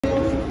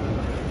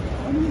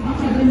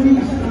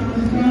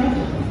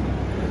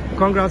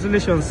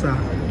Congratulations, sir.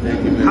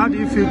 Thank you. How do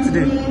you feel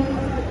today?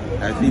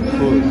 I feel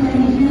good.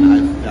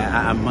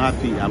 I'm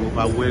happy. I'm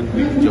overwhelmed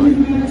with joy.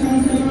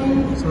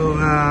 So,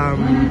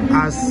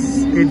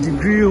 as a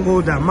degree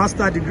holder,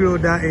 master degree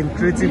holder in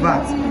creative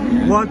arts,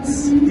 what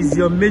is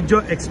your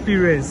major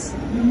experience?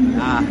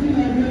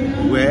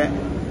 The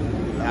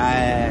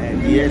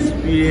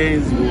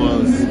experience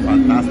was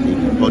fantastic.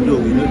 Although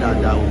we know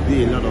that there will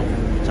be a lot of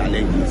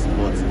challenges,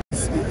 but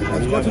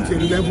I've gotten to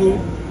a level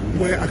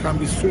where I can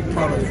be so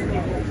proud of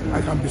you. I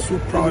can be so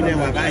proud of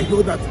you. I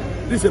know that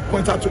this is a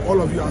pointer to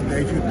all of you out there.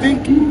 If you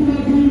think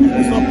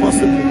it's not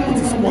possible, it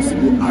is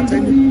possible at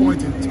any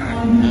point in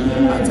time.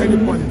 At any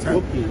point in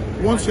time.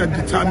 Once you are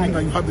determined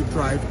and you have the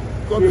drive,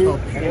 God will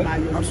help you.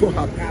 I'm so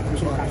happy. I'm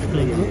so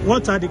happy.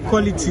 What are the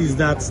qualities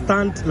that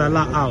stand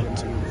Lala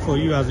out for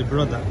you as a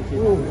brother?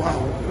 Oh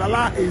wow,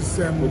 Lala is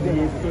a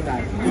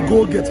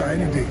goal-getter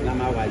any day.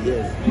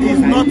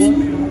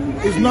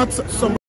 He's not somebody